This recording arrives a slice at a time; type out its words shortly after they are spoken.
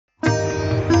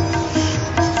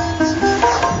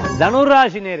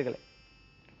தனுராசி நேயர்களே,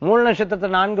 மூல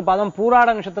நட்சத்திரத்தில் 4 பாதம், பூராட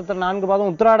நட்சத்திரத்தில் 4 பாதம்,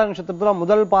 உத்திராட நட்சத்திரத்தில்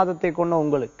முதல் பாதத்தை கொண்ட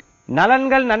உங்களுக்கு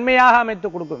நலன்கள் நன்மையாக அமைத்து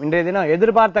கொடுக்கும். இன்றைய தினம்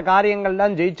எதிர்பார்த்த காரியங்கள்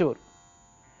தான் ஜெயிச்சு வரும்.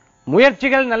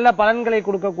 முயற்சிகள் நல்ல பலன்களை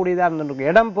கொடுக்கக்கூடியதா இருந்திருக்கும்.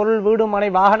 இடம், பொருள், வீடு, மனை,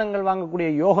 வாகனங்கள் வாங்கக்கூடிய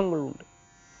யோகங்கள் உண்டு.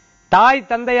 தாய்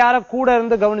தந்தையார கூட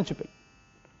இருந்து கவனிச்சுப்பேன்.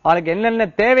 அவளுக்கு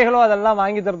என்னென்ன தேவைகளோ அதெல்லாம்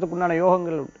வாங்கி தரத்துக்கு உண்டான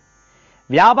யோகங்கள் உண்டு.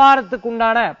 வியாபாரத்துக்கு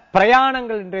உண்டான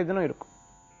பிரயாணங்கள் இன்றைய தினம் இருக்கும்.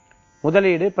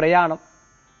 முதலீடு, பிரயாணம்,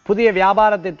 புதிய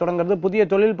வியாபாரத்தை தொடங்குறது, புதிய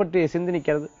தொழில் பற்றிய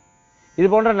சிந்தனிக்கிறது, இது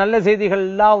போன்ற நல்ல செய்திகள்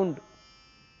எல்லாம் உண்டு.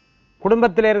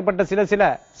 குடும்பத்தில் ஏற்பட்ட சில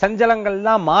சஞ்சலங்கள்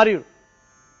எல்லாம் மாறிடும்.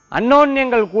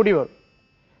 அந்யோன்யங்கள் கூடி வரும்.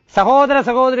 சகோதர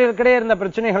சகோதரிகளுக்கிடையே இருந்த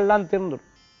பிரச்சனைகள் எல்லாம் தீர்ந்துடும்.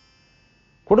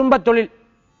 குடும்ப தொழில்,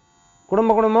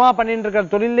 குடும்பமா பண்ணிட்டு இருக்கிற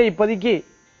தொழில இப்போதைக்கு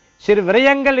சிறு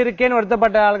விரயங்கள் இருக்கேன்னு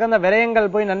வருத்தப்பட்ட ஆளுக்கு அந்த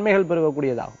விரயங்கள் போய் நன்மைகள்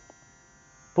பெருகக்கூடியதாகும்.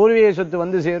 பூர்வீக சொத்து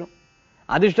வந்து சேரும்.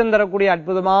 அதிர்ஷ்டம் தரக்கூடிய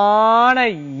அற்புதமான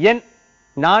எண்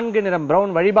 4 நிறம்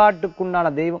பிரவுன். வழிபாட்டுக்குண்டான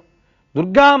தெய்வம்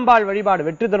துர்காம்பாள் வழிபாடு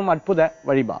வெற்றி தரும் அற்புத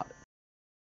வழிபாடு.